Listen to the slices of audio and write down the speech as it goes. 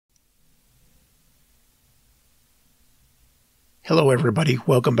Hello everybody,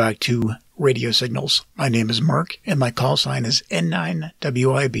 welcome back to Radio Signals. My name is Mark and my call sign is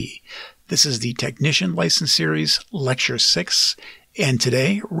N9WIB. This is the Technician License Series, Lecture 6, and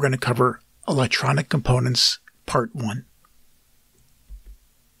today we're going to cover Electronic Components, Part 1.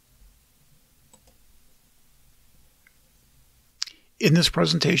 In this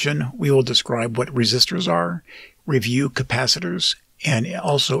presentation, we will describe what resistors are, review capacitors, and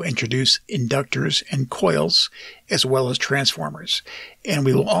also introduce inductors and coils, as well as transformers. And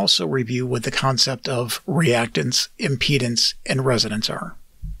we will also review what the concept of reactance, impedance, and resistance are.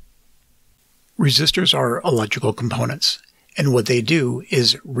 Resistors are electrical components, and what they do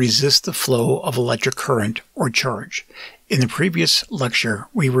is resist the flow of electric current or charge. In the previous lecture,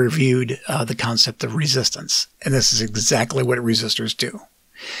 we reviewed the concept of resistance, and this is exactly what resistors do.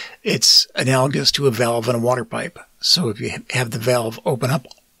 It's analogous to a valve in a water pipe. So if you have the valve open up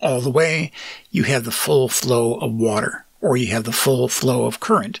all the way, you have the full flow of water, or you have the full flow of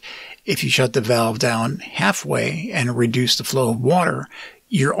current. If you shut the valve down halfway and reduce the flow of water,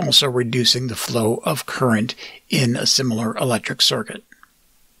 you're also reducing the flow of current in a similar electric circuit.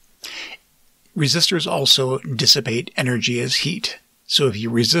 Resistors also dissipate energy as heat. So if you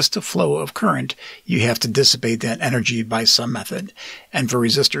resist the flow of current, you have to dissipate that energy by some method. And for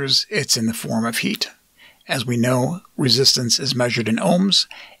resistors, it's in the form of heat. As we know, resistance is measured in ohms,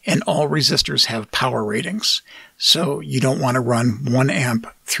 and all resistors have power ratings. So you don't want to run 1 amp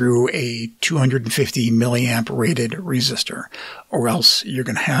through a 250 milliamp rated resistor, or else you're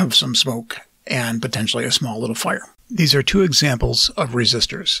going to have some smoke and potentially a small little fire. These are two examples of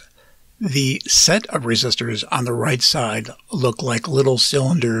resistors. The set of resistors on the right side look like little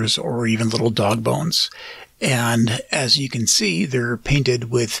cylinders or even little dog bones. And as you can see, they're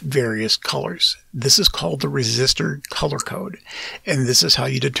painted with various colors. This is called the resistor color code. And this is how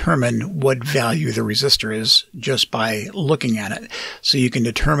you determine what value the resistor is just by looking at it. So you can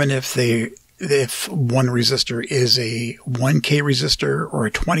determine if one resistor is a 1K resistor or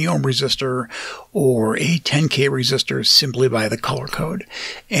a 20 ohm resistor or a 10K resistor simply by the color code.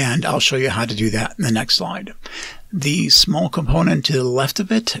 And I'll show you how to do that in the next slide. The small component to the left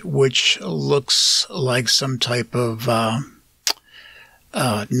of it, which looks like some type of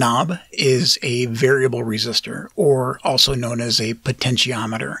knob, is a variable resistor, or also known as a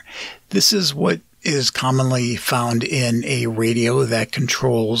potentiometer. This is what is commonly found in a radio that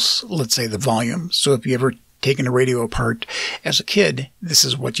controls, let's say, the volume. So if you ever taken a radio apart as a kid, this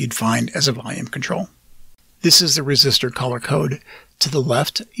is what you'd find as a volume control. This is the resistor color code. To the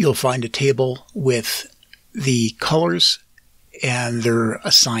left, you'll find a table with the colors and their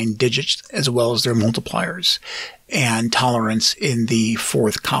assigned digits, as well as their multipliers, and tolerance in the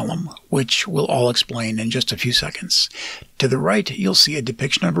fourth column, which we'll all explain in just a few seconds. To the right, you'll see a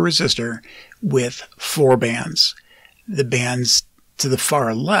depiction of a resistor with 4 bands. The bands to the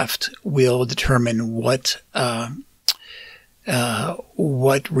far left will determine what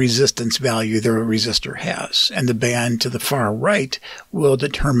resistance value the resistor has, and the band to the far right will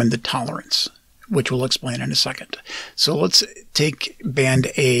determine the tolerance, which we'll explain in a second. So let's take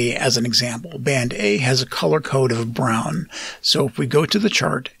band A as an example. Band A has a color code of brown. So if we go to the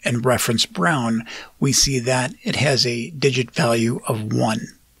chart and reference brown, we see that it has a digit value of 1.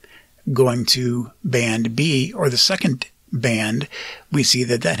 Going to band B, or the second band, we see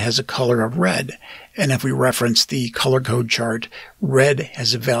that that has a color of red. And if we reference the color code chart, red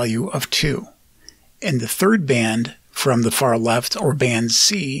has a value of 2. And the third band from the far left, or band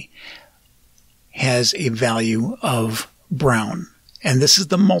C, has a value of brown. And this is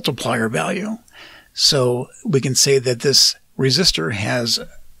the multiplier value. So we can say that this resistor has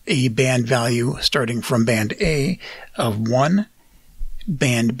a band value starting from band A of 1.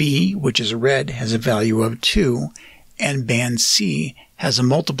 Band B, which is red, has a value of 2. And band C has a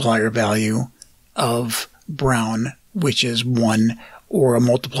multiplier value of brown, which is 1, or a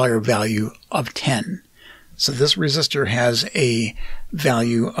multiplier value of 10. So this resistor has a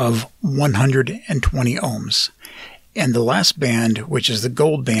value of 120 ohms. And the last band, which is the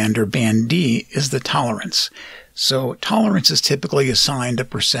gold band, or band D, is the tolerance. So tolerance is typically assigned a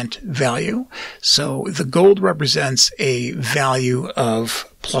percent value. So the gold represents a value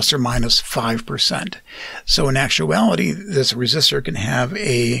of plus or minus 5%. So in actuality, this resistor can have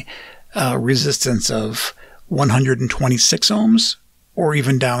a resistance of 126 ohms, or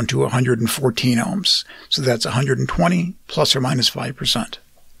even down to 114 ohms. So that's 120 plus or minus 5%.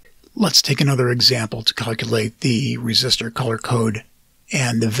 Let's take another example to calculate the resistor color code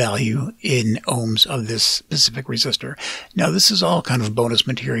and the value in ohms of this specific resistor. Now, this is all kind of bonus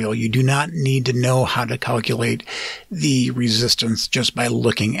material. You do not need to know how to calculate the resistance just by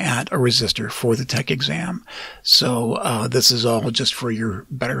looking at a resistor for the tech exam. So this is all just for your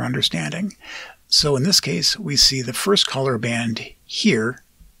better understanding. So in this case, we see the first color band here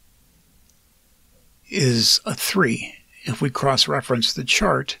is a 3. If we cross-reference the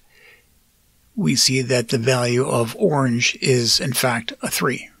chart, we see that the value of orange is, in fact, a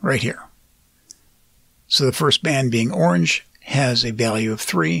 3 right here. So the first band being orange has a value of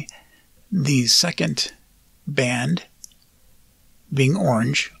 3. The second band being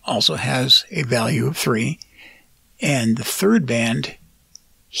orange also has a value of 3. And the third band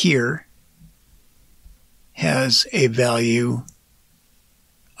here has a value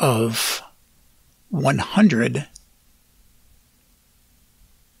of 100.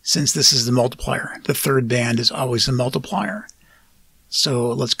 Since this is the multiplier, the third band is always the multiplier.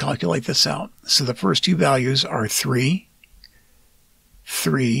 So let's calculate this out. So the first two values are 3,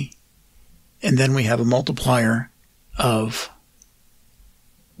 3, and then we have a multiplier of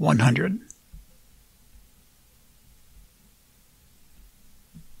 100.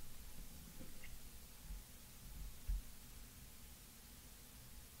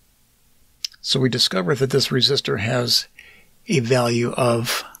 So we discover that this resistor has a value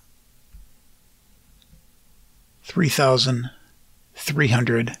of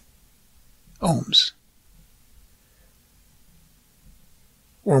 3,300 ohms.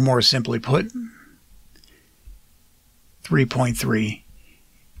 Or more simply put, 3.3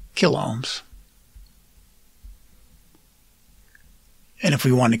 kiloohms. And if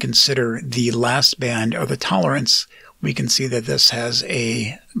we want to consider the last band or the tolerance, we can see that this has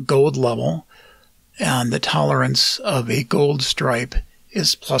a gold level, and the tolerance of a gold stripe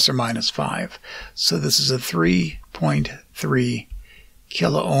is plus or minus 5. So this is a 3.3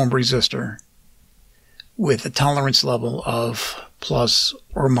 kilo ohm resistor with a tolerance level of plus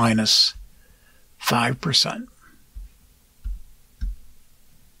or minus 5%.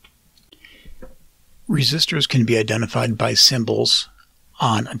 Resistors can be identified by symbols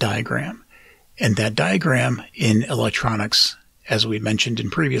on a diagram, and that diagram in electronics, as we mentioned in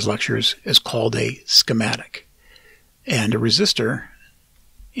previous lectures, is called a schematic. And a resistor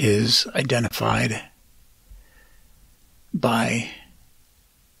is identified by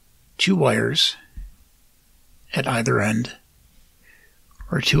two wires at either end,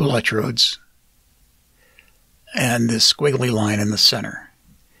 or two electrodes, and this squiggly line in the center.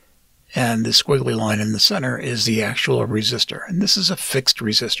 And the squiggly line in the center is the actual resistor. And this is a fixed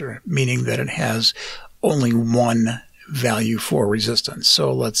resistor, meaning that it has only one value for resistance.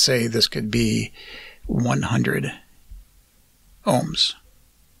 So let's say this could be 100 ohms.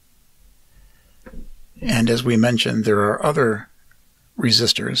 And as we mentioned, there are other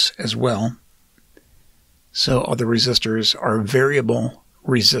resistors as well. So other resistors are variable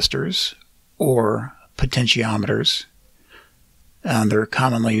resistors or potentiometers, and they're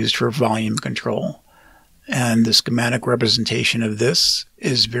commonly used for volume control. And the schematic representation of this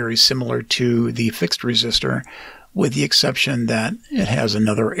is very similar to the fixed resistor, with the exception that it has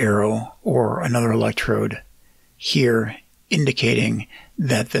another arrow or another electrode here indicating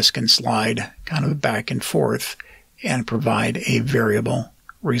that this can slide kind of back and forth and provide a variable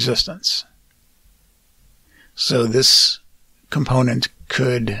resistance. So this component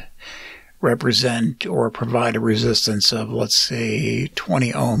could represent or provide a resistance of, let's say,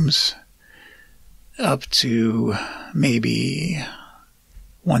 20 ohms up to maybe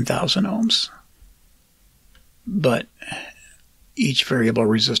 1,000 ohms. But each variable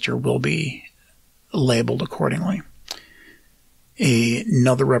resistor will be labeled accordingly.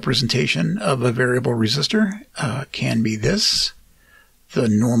 Another representation of a variable resistor can be this, the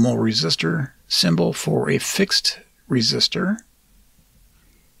normal resistor symbol for a fixed resistor,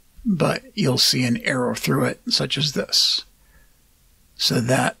 but you'll see an arrow through it, such as this. So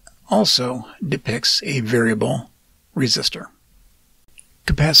that also depicts a variable resistor.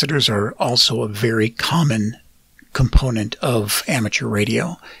 Capacitors are also a very common component of amateur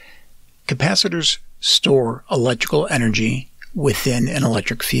radio. Capacitors store electrical energy within an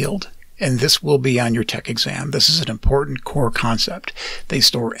electric field, and this will be on your tech exam. This is an important core concept. They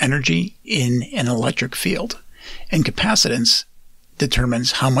store energy in an electric field, and capacitance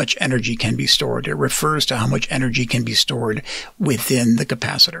determines how much energy can be stored. It refers to how much energy can be stored within the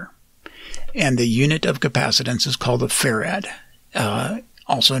capacitor. And the unit of capacitance is called a farad,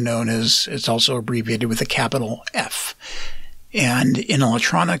 also known as, it's also abbreviated with a capital F. And in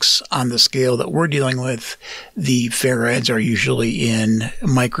electronics, on the scale that we're dealing with, the farads are usually in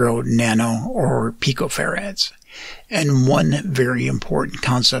micro, nano, or picofarads. And one very important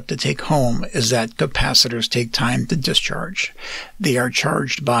concept to take home is that capacitors take time to discharge. They are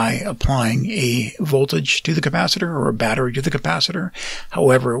charged by applying a voltage to the capacitor or a battery to the capacitor.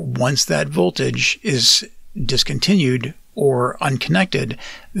 However, once that voltage is discontinued or unconnected,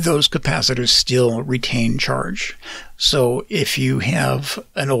 those capacitors still retain charge. So if you have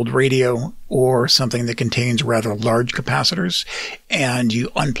an old radio or something that contains rather large capacitors and you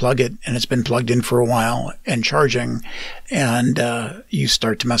unplug it and it's been plugged in for a while and charging, and you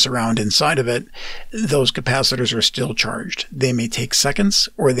start to mess around inside of it, those capacitors are still charged. They may take seconds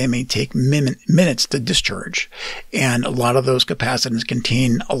or they may take minutes to discharge. And a lot of those capacitors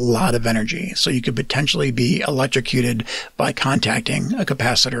contain a lot of energy. So you could potentially be electrocuted by contacting a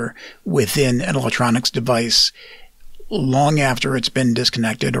capacitor within an electronics device long after it's been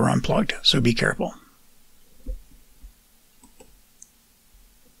disconnected or unplugged. So be careful.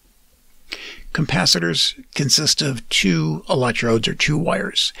 Capacitors consist of two electrodes or two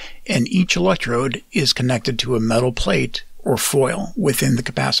wires, and each electrode is connected to a metal plate or foil within the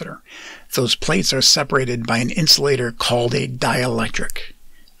capacitor. Those plates are separated by an insulator called a dielectric.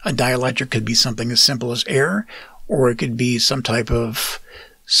 A dielectric could be something as simple as air, or it could be some type of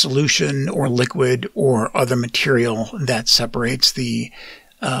solution or liquid or other material that separates the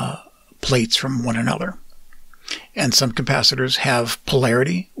plates from one another. And some capacitors have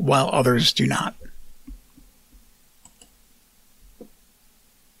polarity while others do not.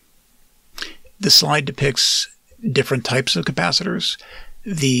 The slide depicts different types of capacitors.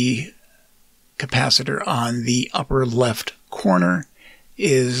 The capacitor on the upper left corner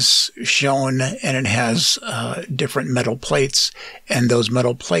is shown, and it has different metal plates, and those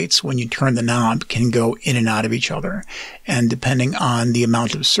metal plates, when you turn the knob, can go in and out of each other. And depending on the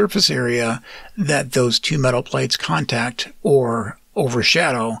amount of surface area that those two metal plates contact or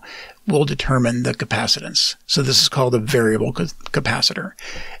overshadow will determine the capacitance. So this is called a variable capacitor.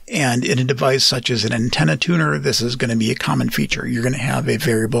 And in a device such as an antenna tuner, this is going to be a common feature. You're going to have a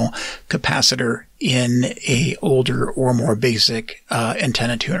variable capacitor in a older or more basic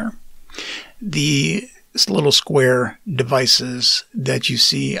antenna tuner. The little square devices that you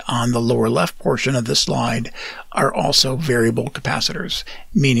see on the lower left portion of the slide are also variable capacitors,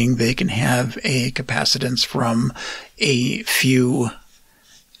 meaning they can have a capacitance from a few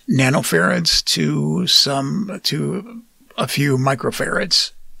nanofarads to a few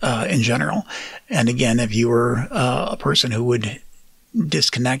microfarads in general. And again, if you were a person who would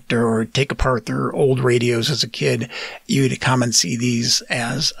disconnect or take apart their old radios as a kid, you'd commonly see these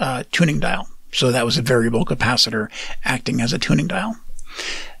as a tuning dial. So that was a variable capacitor acting as a tuning dial.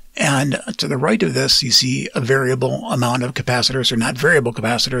 And to the right of this, you see a variable amount of capacitors, or not variable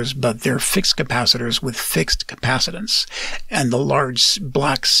capacitors, but they're fixed capacitors with fixed capacitance. And the large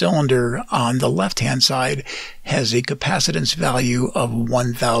black cylinder on the left-hand side has a capacitance value of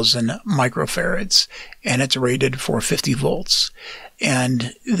 1,000 microfarads, and it's rated for 50 volts.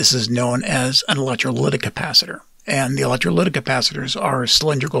 And this is known as an electrolytic capacitor. And the electrolytic capacitors are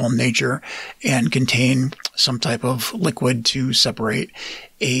cylindrical in nature and contain some type of liquid to separate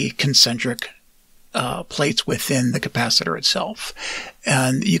a concentric plates within the capacitor itself.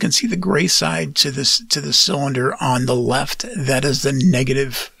 And you can see the gray side to the cylinder on the left. That is the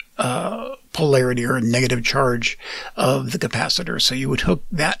negative polarity or negative charge of the capacitor. So you would hook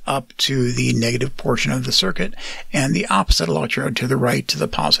that up to the negative portion of the circuit, and the opposite electrode to the right to the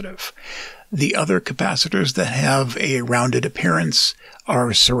positive. The other capacitors that have a rounded appearance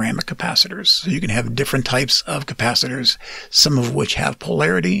are ceramic capacitors. So you can have different types of capacitors, some of which have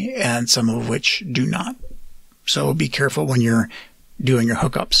polarity and some of which do not. So be careful when you're doing your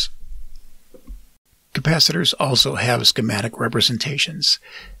hookups. Capacitors also have schematic representations.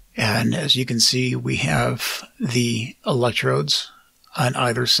 And as you can see, we have the electrodes on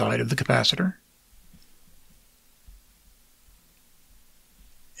either side of the capacitor,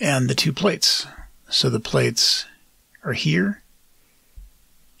 and the two plates. So the plates are here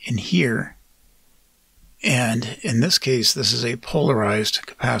and here. And in this case, this is a polarized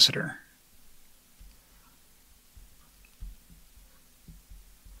capacitor.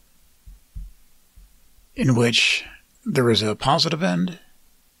 In which there is a positive end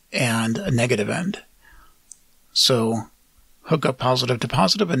and a negative end. So hook up positive to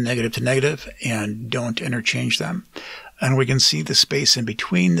positive and negative to negative, and don't interchange them. And we can see the space in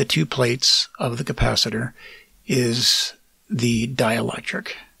between the two plates of the capacitor is the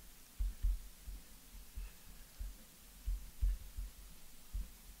dielectric.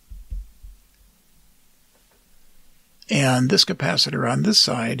 And this capacitor on this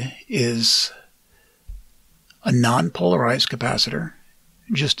side is a non-polarized capacitor,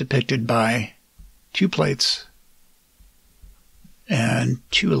 just depicted by two plates and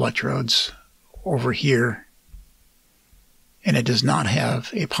 2 electrodes over here, and it does not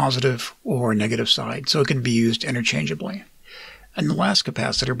have a positive or negative side, so it can be used interchangeably. And the last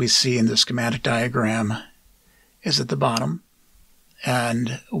capacitor we see in the schematic diagram is at the bottom.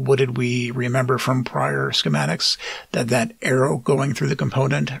 And what did we remember from prior schematics? That arrow going through the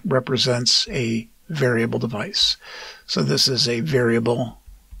component represents a variable device. So this is a variable.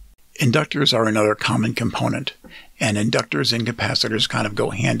 Inductors are another common component, and inductors and capacitors kind of go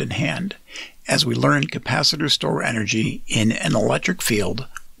hand in hand. As we learned, capacitors store energy in an electric field,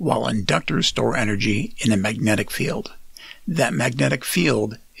 while inductors store energy in a magnetic field. That magnetic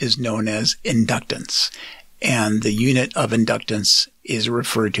field is known as inductance, and the unit of inductance is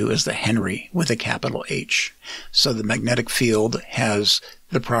referred to as the Henry with a capital H. So the magnetic field has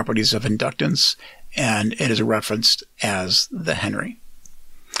the properties of inductance, and it is referenced as the Henry.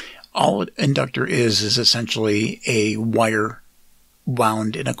 All an inductor is essentially a wire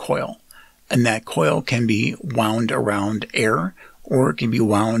wound in a coil, and that coil can be wound around air, or it can be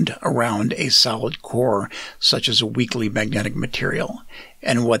wound around a solid core, such as a weakly magnetic material.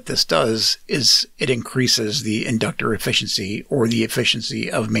 And what this does is it increases the inductor efficiency, or the efficiency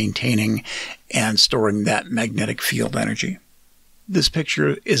of maintaining and storing that magnetic field energy. This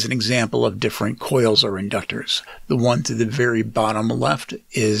picture is an example of different coils or inductors. The one to the very bottom left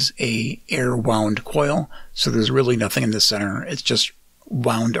is a air wound coil, so there's really nothing in the center. It's just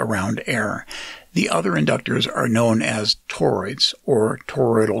wound around air. The other inductors are known as toroids or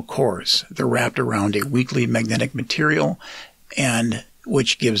toroidal cores. They're wrapped around a weakly magnetic material, and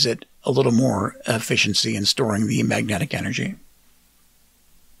which gives it a little more efficiency in storing the magnetic energy.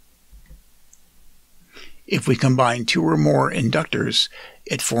 If we combine 2 or more inductors,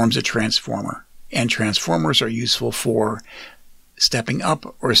 it forms a transformer, and transformers are useful for stepping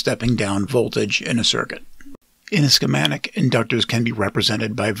up or stepping down voltage in a circuit. In a schematic, inductors can be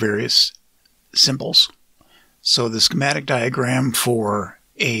represented by various symbols. So the schematic diagram for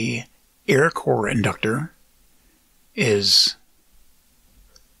a air core inductor is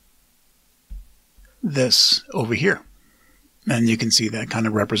this over here. And you can see that kind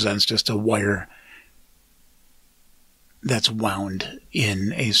of represents just a wire that's wound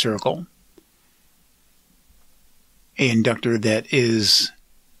in a circle. An inductor that is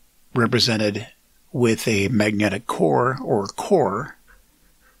represented with a magnetic core or core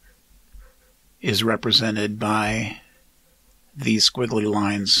is represented by these squiggly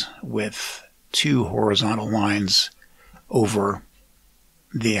lines with 2 horizontal lines over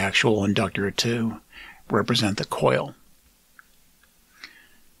the actual inductor to represent the coil.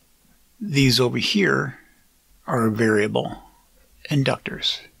 These over here are variable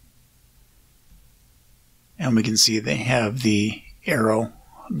inductors. And we can see they have the arrow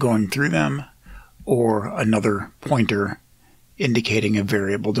going through them, or another pointer indicating a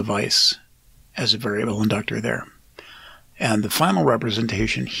variable device as a variable inductor there. And the final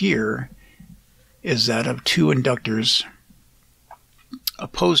representation here is that of 2 inductors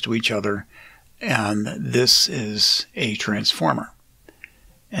opposed to each other, and this is a transformer.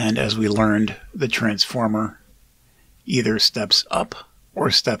 And as we learned, the transformer either steps up or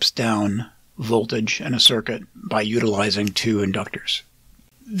steps down voltage in a circuit by utilizing 2 inductors.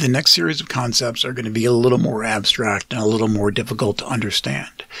 The next series of concepts are going to be a little more abstract and a little more difficult to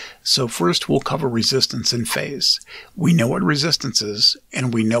understand. So first we'll cover resistance and phase. We know what resistance is,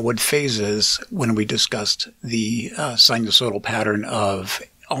 and we know what phase is when we discussed the sinusoidal pattern of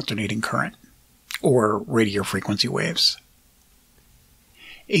alternating current, or radio frequency waves.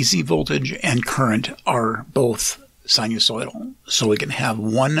 AC voltage and current are both sinusoidal, so we can have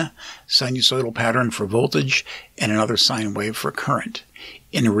one sinusoidal pattern for voltage and another sine wave for current.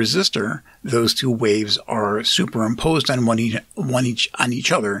 In a resistor, those 2 waves are superimposed on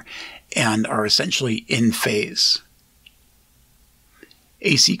each other and are essentially in phase.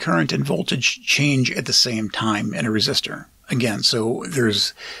 AC current and voltage change at the same time in a resistor. Again, so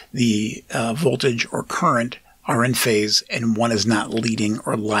there's the voltage or current are in phase, and one is not leading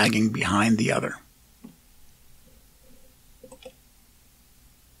or lagging behind the other.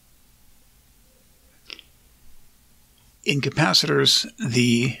 In capacitors,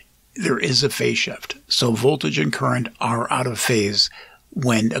 there is a phase shift. So voltage and current are out of phase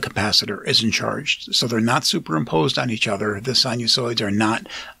when a capacitor isn't charged. So they're not superimposed on each other. The sinusoids are not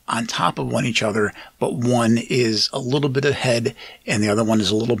on top of each other, but one is a little bit ahead and the other one is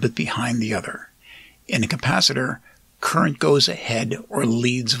a little bit behind the other. In a capacitor, current goes ahead or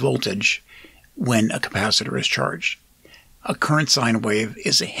leads voltage when a capacitor is charged. A current sine wave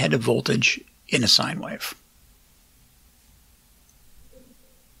is ahead of voltage in a sine wave.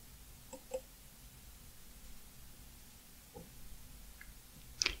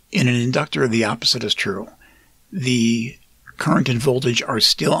 In an inductor, the opposite is true. The current and voltage are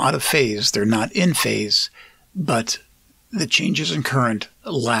still out of phase. They're not in phase, but the changes in current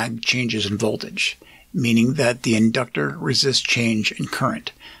lag changes in voltage, meaning that the inductor resists change in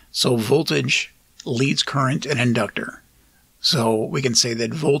current. So voltage leads current in inductor. So we can say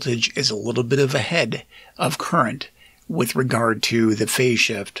that voltage is a little bit of ahead of current with regard to the phase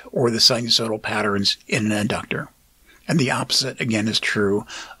shift or the sinusoidal patterns in an inductor. And the opposite, again, is true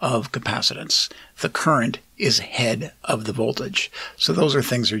of capacitance. The current is ahead of the voltage. So those are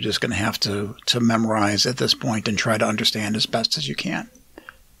things you're just going to have to memorize at this point and try to understand as best as you can.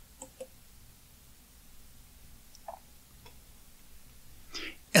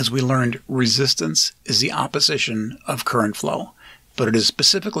 As we learned, resistance is the opposition of current flow, but it is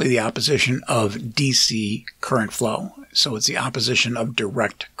specifically the opposition of DC current flow. So it's the opposition of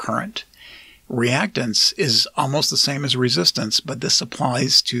direct current. Reactance is almost the same as resistance, but this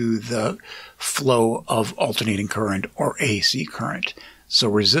applies to the flow of alternating current or AC current. So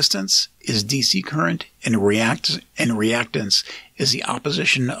resistance is DC current, and reactance is the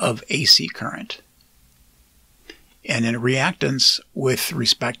opposition of AC current. And in reactance, with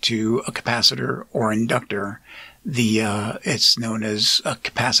respect to a capacitor or inductor, it's known as a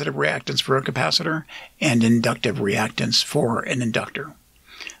capacitive reactance for a capacitor and inductive reactance for an inductor.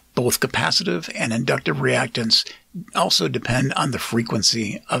 Both capacitive and inductive reactance also depend on the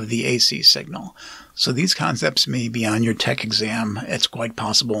frequency of the AC signal. So these concepts may be on your tech exam. It's quite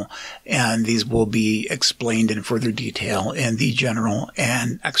possible. And these will be explained in further detail in the general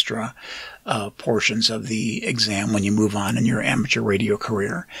and extra portions of the exam when you move on in your amateur radio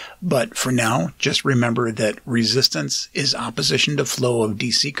career. But for now, just remember that resistance is opposition to flow of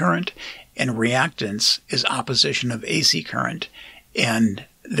DC current and reactance is opposition of AC current. And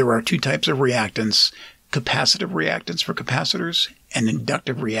there are two types of reactance: capacitive reactance for capacitors and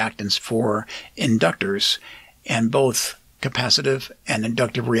inductive reactance for inductors. And both capacitive and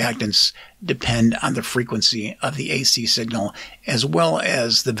inductive reactance depend on the frequency of the AC signal as well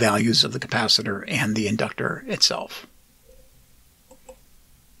as the values of the capacitor and the inductor itself.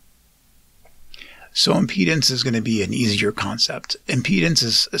 So impedance is going to be an easier concept. Impedance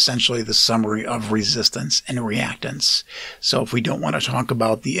is essentially the summary of resistance and reactance. So if we don't want to talk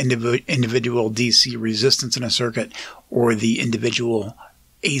about the individual DC resistance in a circuit or the individual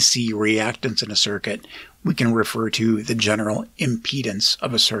AC reactance in a circuit, we can refer to the general impedance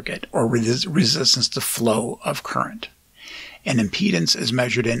of a circuit or resistance to flow of current. And impedance is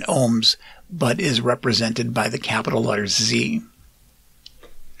measured in ohms, but is represented by the capital letter Z.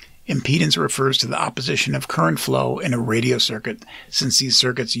 Impedance refers to the opposition of current flow in a radio circuit, since these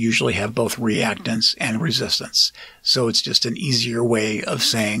circuits usually have both reactance and resistance. So it's just an easier way of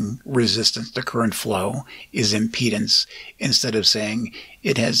saying resistance to current flow is impedance, instead of saying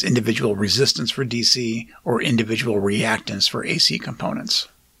it has individual resistance for DC or individual reactance for AC components.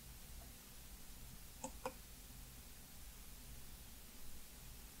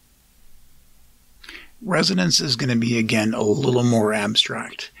 Resonance is going to be, again, a little more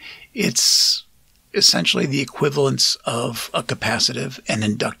abstract. It's essentially the equivalence of a capacitive and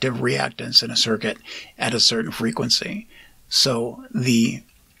inductive reactance in a circuit at a certain frequency. So the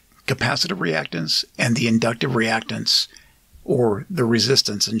capacitive reactance and the inductive reactance, or the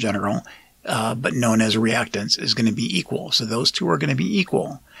resistance in general, but known as reactance, is going to be equal. So those two are going to be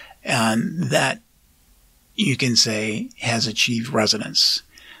equal. And that, you can say, has achieved resonance.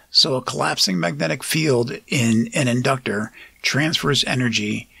 So a collapsing magnetic field in an inductor transfers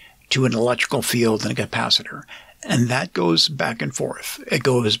energy to an electrical field in a capacitor. And that goes back and forth. It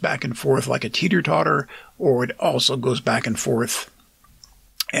goes back and forth like a teeter-totter, or it also goes back and forth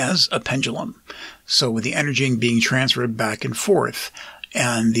as a pendulum. So with the energy being transferred back and forth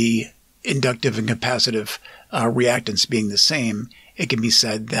and the inductive and capacitive reactance being the same, it can be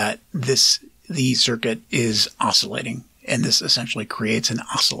said that the circuit is oscillating. And this essentially creates an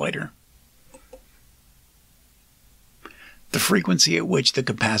oscillator. The frequency at which the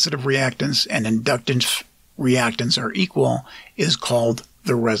capacitive reactance and inductance reactance are equal is called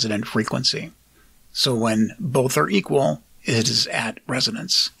the resonant frequency. So when both are equal, it is at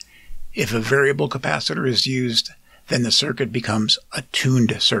resonance. If a variable capacitor is used, then the circuit becomes a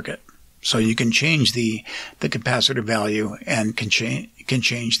tuned circuit. So you can change the capacitor value and can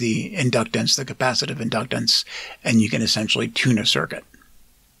change the inductance, the capacitive inductance, and you can essentially tune a circuit.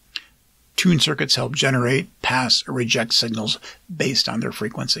 Tuned circuits help generate, pass, or reject signals based on their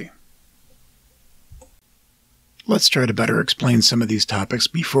frequency. Let's try to better explain some of these topics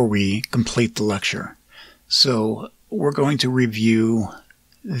before we complete the lecture. So we're going to review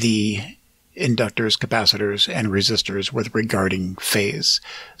the inductors, capacitors, and resistors with regarding phase.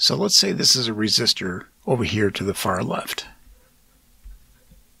 So let's say this is a resistor over here to the far left.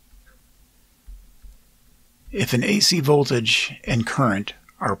 If an AC voltage and current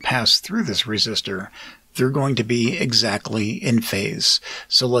are passed through this resistor, they're going to be exactly in phase.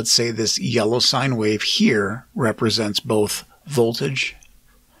 So let's say this yellow sine wave here represents both voltage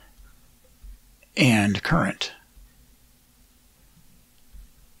and current.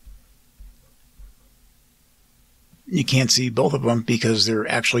 You can't see both of them because they're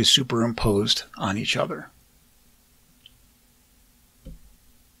actually superimposed on each other.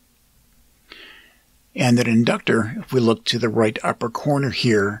 And an inductor, if we look to the right upper corner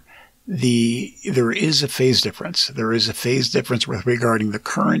here, there is a phase difference. There is a phase difference with regarding the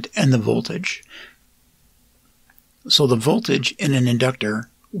current and the voltage. So the voltage in an inductor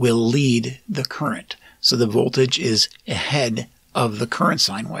will lead the current. So the voltage is ahead of the current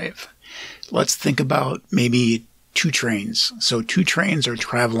sine wave. Let's think about maybe two trains. So two trains are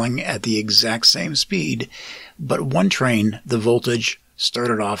traveling at the exact same speed, but one train, the voltage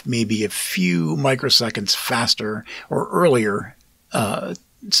started off maybe a few microseconds faster or earlier,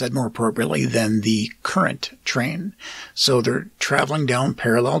 said more appropriately, than the current train. So they're traveling down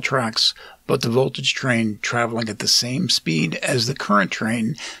parallel tracks, but the voltage train traveling at the same speed as the current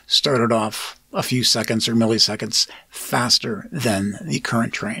train started off a few seconds or milliseconds faster than the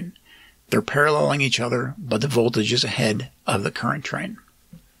current train. They're paralleling each other, but the voltage is ahead of the current train.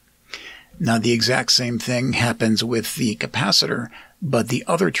 Now, the exact same thing happens with the capacitor, but the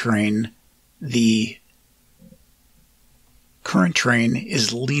other train, the current train,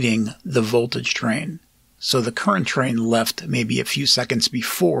 is leading the voltage train. So the current train left maybe a few seconds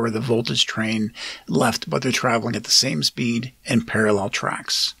before the voltage train left, but they're traveling at the same speed in parallel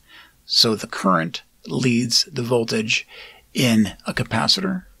tracks. So the current leads the voltage in a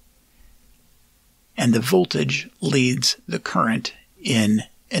capacitor, and the voltage leads the current in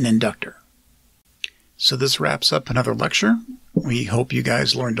an inductor. So this wraps up another lecture. We hope you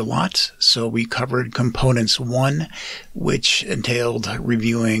guys learned a lot. So we covered components 1, which entailed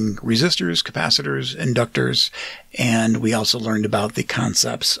reviewing resistors, capacitors, inductors, and we also learned about the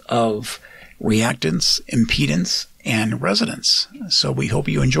concepts of reactance, impedance, and resonance. So we hope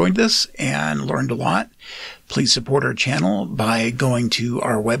you enjoyed this and learned a lot. Please support our channel by going to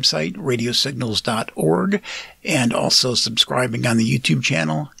our website, radiosignals.org, and also subscribing on the YouTube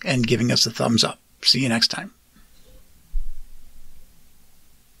channel and giving us a thumbs up. See you next time.